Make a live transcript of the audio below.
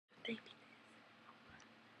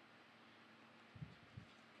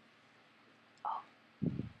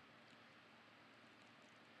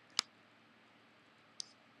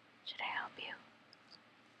I help you?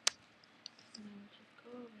 No, just go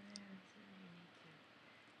over there until you need to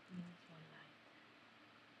use one light.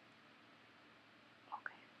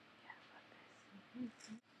 Okay. Yeah, like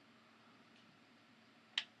this.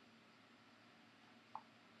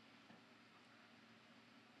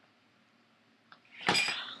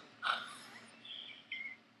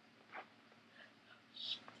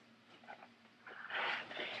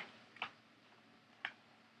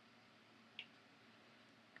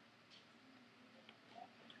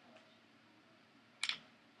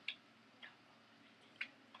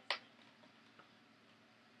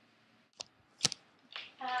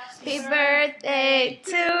 Happy birthday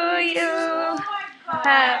to you.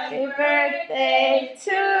 Happy birthday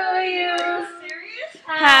to you.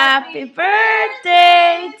 Happy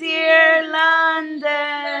birthday, dear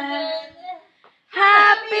London.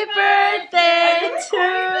 Happy birthday to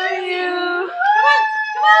you.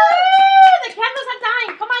 Come on! The candles are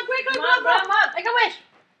dying! Come on, quick, come on. Make a wish!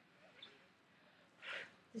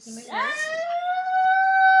 Did you make a wish?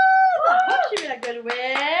 I hope she made a good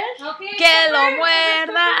wish. Okay, Que lo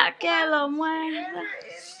muerda, que lo muerda.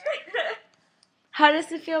 How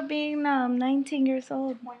does it feel being 19 years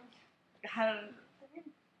old? She's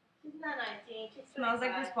not 19. She's Smells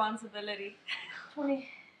like responsibility. 25.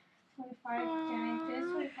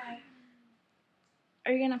 Janet, 25.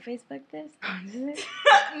 Are you gonna Facebook this?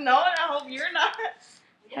 No, I hope you're not.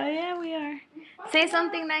 Hell yeah, we are. Say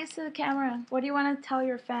something nice to the camera. What do you want to tell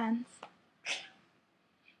your fans?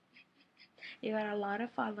 You got a lot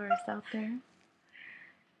of followers out there.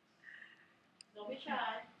 Don't be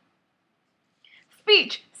shy.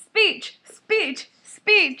 Speech, speech, speech,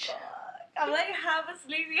 speech. I'm like half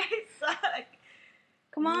asleep. I suck.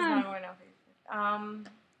 Come This is not on. going on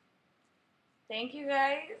Facebook. Thank you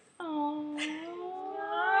guys. Oh.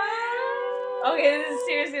 Okay, this is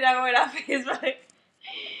seriously not going on Facebook.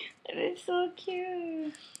 It is so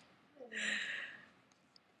cute.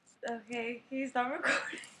 Okay, can you stop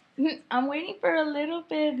recording? I'm waiting for a little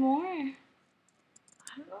bit more. I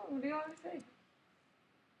don't know. What do you want to say?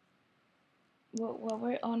 What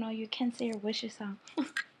were? Oh no, you can't say your wishes out. I'm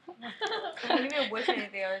not even wish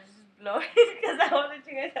anything. I was just blowing because I wanted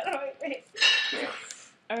you guys out of my face.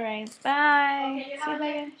 All right, bye. Okay, you See you have a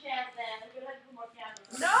later. chance then. You have to put more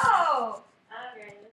candles. No!